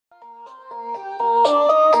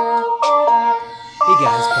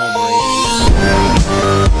guys, Palmer.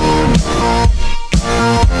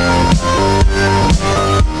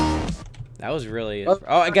 That was really.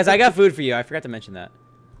 Oh, guys, I got food for you. I forgot to mention that.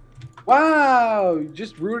 Wow, you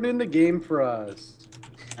just ruining the game for us.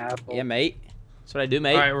 Apple. Yeah, mate. That's what I do,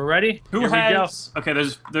 mate. All right, we're ready. Who has? Okay,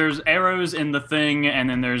 there's arrows in the thing, and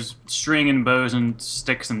then there's string and bows and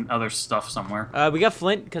sticks and other stuff somewhere. We got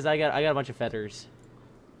flint because I got a bunch of feathers.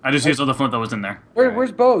 I just used all the flint that was in there.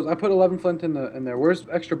 Where's bows? I put 11 flint in there. Where's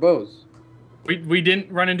extra bows? We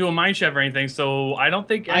didn't run into a mine shaft or anything, so I don't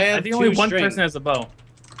think. I think two only one string. person has a bow.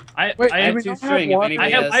 I have two string. I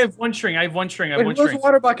have one string. I have one string. Wait, where's the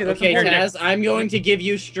water bucket? That's Okay, important. Taz, I'm going to give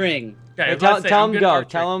you string. Okay, Hey, tell them go.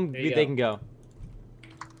 Tell them There you they go. can go.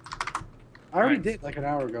 I already did like an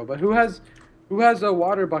hour ago, but who has a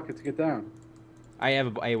water bucket to get down? I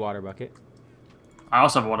have a water bucket. I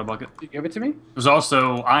also have a water bucket. Can you give it to me? There's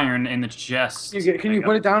also iron in the chest. Can you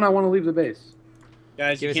put it down? I want to leave the base.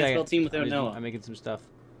 Guys, Give you us a can't second. spell team without I'm Noah. making some stuff.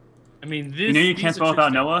 I mean, this. You know you these can't are spell without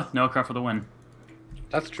tricks. Noah? Noah Craft for the win.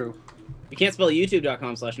 That's true. You can't spell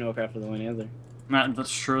youtube.com/NoahCraft for the win either.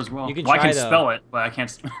 That's true as well. You can well, I try, can though. spell it, but I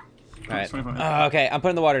can't. Alright. Okay, I'm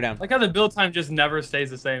putting the water down. Like how the build time just never stays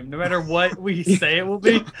the same. No matter what we say it will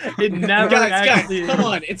be, it never Guys, actually. come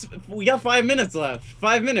on! We got 5 minutes left.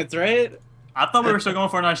 5 minutes, right? I thought we were still going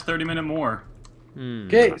for a nice 30-minute more.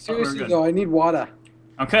 Okay, seriously good. though, I need water.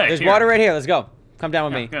 Okay. There's here. water right here. Let's go. Come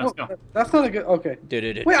down with me. Okay, let's go. That's not a good. Okay.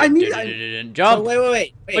 Wait, Wait, I need. Oh, Jump.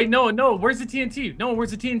 wait. Wait, no. Where's the TNT? No,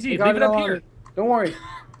 where's the TNT? got Leave it up all here. on it. Don't worry.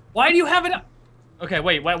 Why do you have it up? Okay,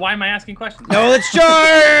 wait. Why am I asking questions? No, let's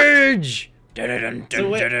charge.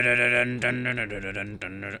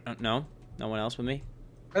 No, no one else with me.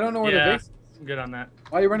 I don't know where Yeah, the base is. I'm good on that.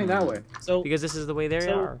 Why are you running that way? So, Because this is the way they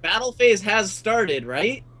are. battle phase has started,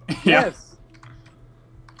 right? Yeah.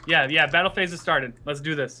 Yes. Yeah. Battle phase has started. Let's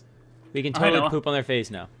do this. We can I totally know. poop on their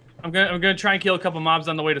face now. I'm gonna try and kill a couple mobs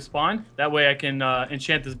on the way to spawn. That way I can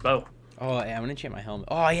enchant this bow. Oh, yeah, I'm gonna enchant my helmet.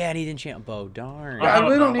 Oh, yeah, I need to enchant a bow. Darn. Yeah, I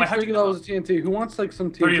really don't Wait, need how'd 30 you- levels of TNT. Who wants like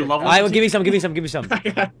some TNT? 30 levels? I will give me some. Give me some. Give me some. I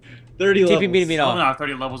got 30 TP levels. me Oh, off. no,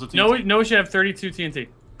 30 levels of No, TNT. no, we should have 32 TNT.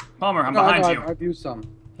 Palmer, I'm No, behind no, you. I've used some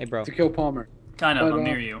Hey, bro. to kill Palmer. Kind of, but, I'm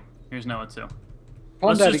near you. Here's Noah, too. Palm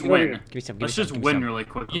Let's Daddy, just get over win. here. Give me some. Give Let's me just some, give me win some. really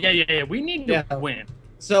quick. Yeah. We need to Yeah. win.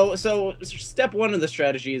 So step one of the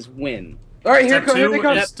strategy is win. All right, here Step they 2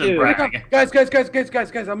 come. is to Here they Here brag. they come.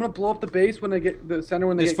 Guys, I'm gonna blow up the base when they get the center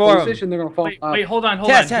when they There's get four of close-ish, and they're gonna fall. Wait, hold on.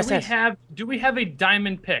 Test. Do we have a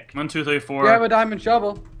diamond pick? 1, 2, 3, 4. We have a diamond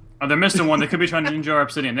shovel. Oh, they're missing one. They could be trying to ninja our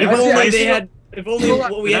obsidian. They If have see, only I they see. had. If only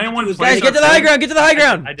what we Did had to anyone do was play Guys, get to the high ground. Get to the high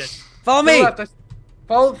ground. I did. Follow To the me. left,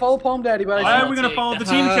 follow Palm Daddy, but Why I are we gonna follow the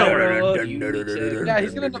team killer? yeah,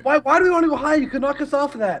 he's gonna. Why do we want to go high? You could knock us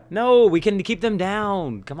off of that. No, we can keep them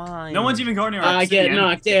down. Come on. No one's even going near our I get obsidian.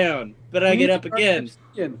 knocked down, but I We get need up to guard again.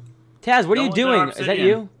 obsidian. Taz, what are No you one's in doing? our Is that obsidian.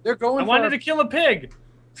 you? They're going. I wanted to kill a pig.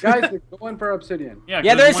 Guys, they're going for obsidian. Yeah,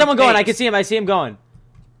 Yeah, 'cause there is one someone going. I base. can see him. I see him going.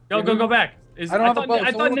 Go back. I don't have a boat,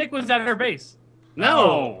 I so thought what- Nick was at our base.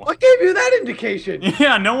 No. What gave you that indication?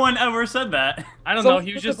 Yeah, no one ever said that. I don't So know.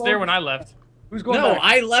 He was what's the just there ball? when I left. Who's going No, back?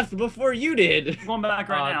 I left before you did. I'm going back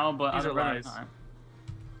right now, but these I are don't have lies. time.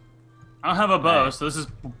 I don't have a bow, Alright. so this is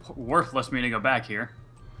worthless me to go back here.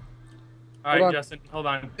 All Hold right, on. Justin, hold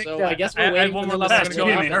on. So I guess I we're have waiting one for more them level. to I'm go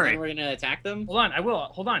gonna off, go. and Hurry. then we're gonna attack them. Hold on. I will.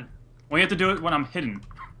 Hold on. Well, you have to do it when I'm hidden.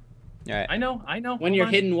 All right. I know. When Hold you're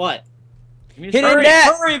on. hidden, what? Give me a Hidden second. Hurry, net!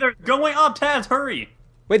 hurry! They're going up, Taz, hurry!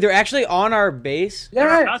 Wait, they're actually on our base? There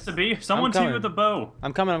Yes. has to be. Someone coming. team with a bow.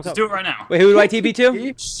 I'm coming. I'm Let's coming. do it right now. Wait, who do I TP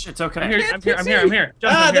to? Shh, it's okay. I'm here. I'm here.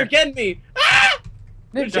 Justin, Ah, I'm they're here. getting me. Ah!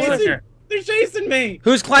 Nick, Justin, I'm Jason. here. They're chasing me.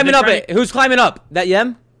 Who's climbing up trying- it? Who's climbing up? That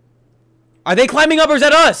Yem? Are they climbing up or is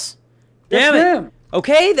that us? Damn It's it. him.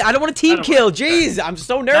 Okay, I don't want to team I don't kill. want- Jeez, I'm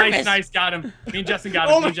so nervous. Nice, got him. Me and Justin got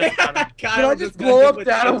him. Oh Me my and Justin got him. god. Did I just blow up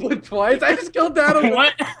Daddlewood twice? I just killed Daddlewood.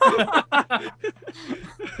 What?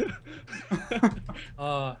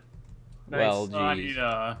 Nice. Well, Oh, I jeez. need,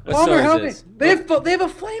 What Palmer, sword is help me. this? They have a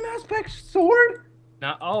flame aspect sword?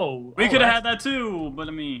 Now, oh. we oh, could have that's- had that too, but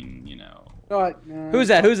I mean, you know. No, Who's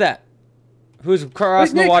that? Who's that? Who's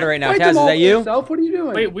crossing the Nick, water right now? fight Taz, them is all that you? yourself? What are you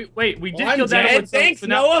doing? Wait. We did I'm kill that. dead. Thanks,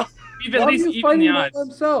 Noah. We've Why at are least you eaten fighting the him all odds.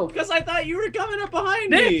 himself? Because I thought you were coming up behind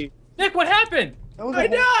Nick! me. Nick, what happened? That was I a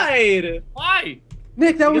whole- died. Why?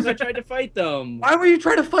 Nick, that was Because I tried to fight them. Why were you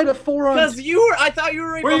trying to fight a 4-on? Because you were. I thought you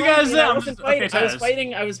were right Where you behind guys me. at? I I'm wasn't just- okay, fighting. I was Taz.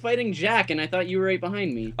 fighting. I was fighting Jack, and I thought you were right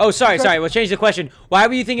behind me. Oh, sorry. We'll change the question. Why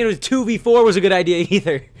were you thinking it was 2v4 was a good idea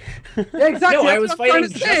either? Yeah, exactly. No, I that's was what I'm trying fighting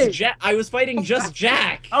to say. just Jack. I was fighting just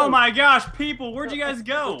Jack. Oh my gosh, people, where'd you guys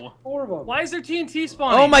go? 4 of them. Why is there TNT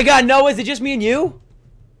spawning? Oh my god, no, is it just me and you?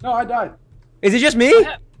 No, I died. Is it just me? What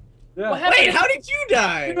hap- Yeah. What happened? Wait, how did you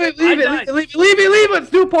die? Wait, leave it, died. leave it. Let's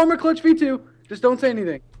do Palmer clutch V2. Just don't say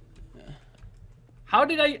anything. How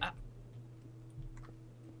did I?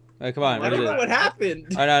 Hey, come on. I What is don't know it? what happened.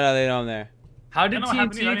 Oh, no, they know I'm there. How I did don't know what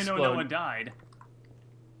happened. TNT I didn't know no explode? one died.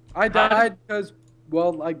 I died because,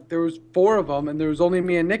 well, like there was 4 of them, and there was only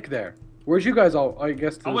me and Nick there. Where's you guys all? I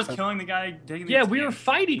guess. to I the was center. killing the guy taking the Yeah, we were TNT.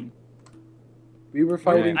 fighting. We were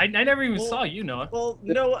fighting. I never even Well- saw you, Noah. Well,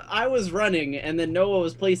 Noah, I was running, and then Noah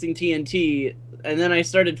was placing TNT, and then I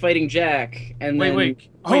started fighting Jack, and then... Wait.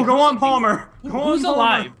 Oh, go on, Palmer. Go on, Who's Palmer.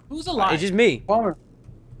 alive? Who's alive? It's just me. Palmer.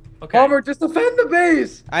 Okay. Palmer, just defend the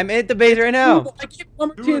base. I'm at the base right now. Doable. I gave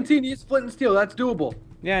Palmer Do TNT and he's flint and steel. That's doable.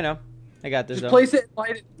 Yeah, I know. I got this Just though. place it and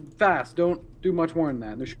light it fast. Don't do much more than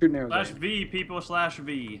that. They're shooting arrows. Slash at V, people, slash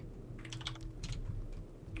V. you.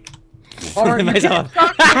 Palmer, you Myself.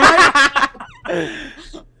 can't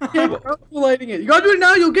stop lighting it. You gotta do it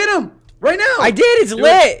now. You'll get him right now. I did. It's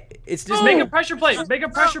lit. It's just Just make a pressure plate. Make a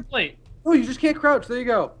pressure plate. Oh, you just can't crouch. There you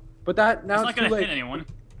go. But that now It's not it's too gonna late. hit anyone.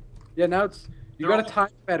 Yeah, now it's you They're gotta all- time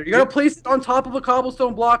it better. You gotta place it on top of a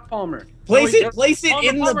cobblestone block, Palmer. Place No, it Palmer,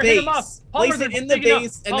 in the Palmer, hit him base. up. Palmer, Place it they're in the picking up.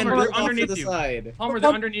 base, and then Palmer, build they're off to underneath the you. side. Palmer,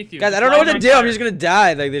 they're underneath you. guys, I don't know what to Slide do. on I'm just gonna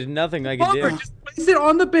die. Like there's nothing I can Palmer, do. just place it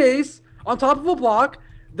on the base, on top of a block,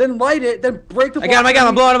 then light it, then break the block. I got him.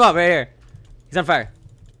 I'm blowing him up right here. He's on fire.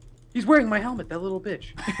 He's wearing my helmet, that little bitch.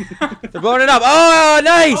 They're blowing it up. Oh,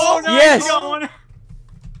 nice. Oh, no, Yes. you got one.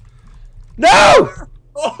 No.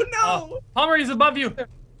 Oh no! Palmer, he's above you.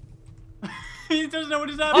 He doesn't know what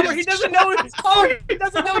is Palmer, happening. he doesn't know. Palmer, he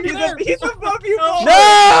doesn't know he's there. He's above you, Paul.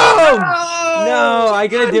 No. No. I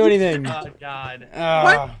couldn't do anything. Oh God.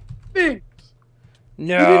 Ah, Big.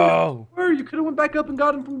 no. You could have went back up and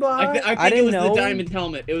got him from behind. I think I it didn't was know. the diamond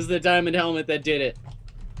helmet. It was the diamond helmet that did it.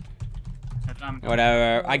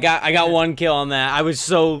 Whatever. I got one kill on that. I was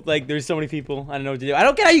so like, there's so many people. I don't know what to do. I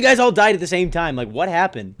don't get how you guys all died at the same time. Like, what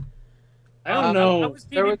happened? I don't I know. was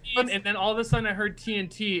There was- PvPing, and then all of a sudden I heard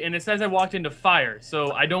TNT, and it says I walked into fire.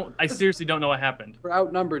 So I seriously don't know what happened. We're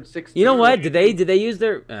outnumbered 6. You know what? Did they use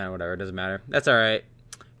their? Whatever. It doesn't matter. That's all right.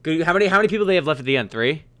 Good. How many people do they have left at the end?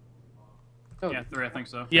 3. Yeah, 3, I think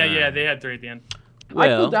so. Yeah, they had 3 at the end. I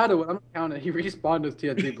Well, pulled out of it. I'm not counting. He respawned as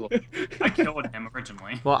TNT blow. I killed him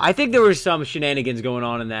originally. well, I think there was some shenanigans going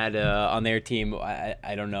on in that on their team.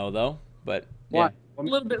 I don't know though, but yeah. Why? A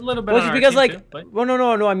little bit. Well, on it's our because team, like, too, but- well,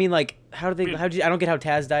 no. I mean, like, how did I don't get how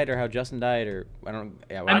Taz died or how Justin died or I don't.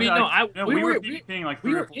 Yeah. I mean, whatever. no, we were PvPing like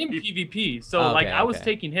 3 we or were 4 in people. PvP, so Oh, like okay, I was okay.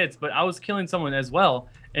 taking hits, but I was killing someone as well,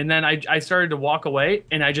 and then I started to walk away,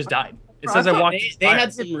 and I just died. It I says I thought walked. They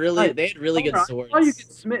had some really good I swords. saw you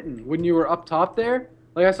get smitten when you were up top there.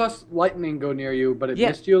 Like I saw lightning go near you, but it Yeah.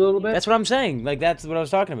 missed you a little bit. That's what I'm saying. Like, that's what I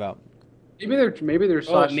was talking about. Maybe they're Oh,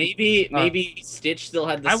 slash. maybe Stitch still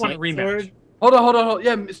had the I want a smite rematch. sword. Hold on.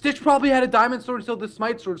 Yeah, Stitch probably had a diamond sword, still the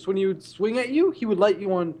smite sword. So when he would swing at you, he would light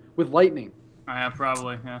you on with lightning.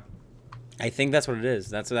 Probably, yeah. I think that's what it is.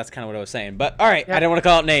 That's kind of what I was saying. But all right, Yeah. I don't want to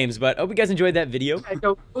call out names, but hope you guys enjoyed that video. Hey,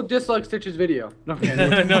 go dislike Stitch's video. No,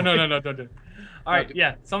 no, don't do it. All right,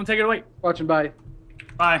 yeah, someone take it away. watching. Bye.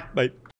 Bye. Bye.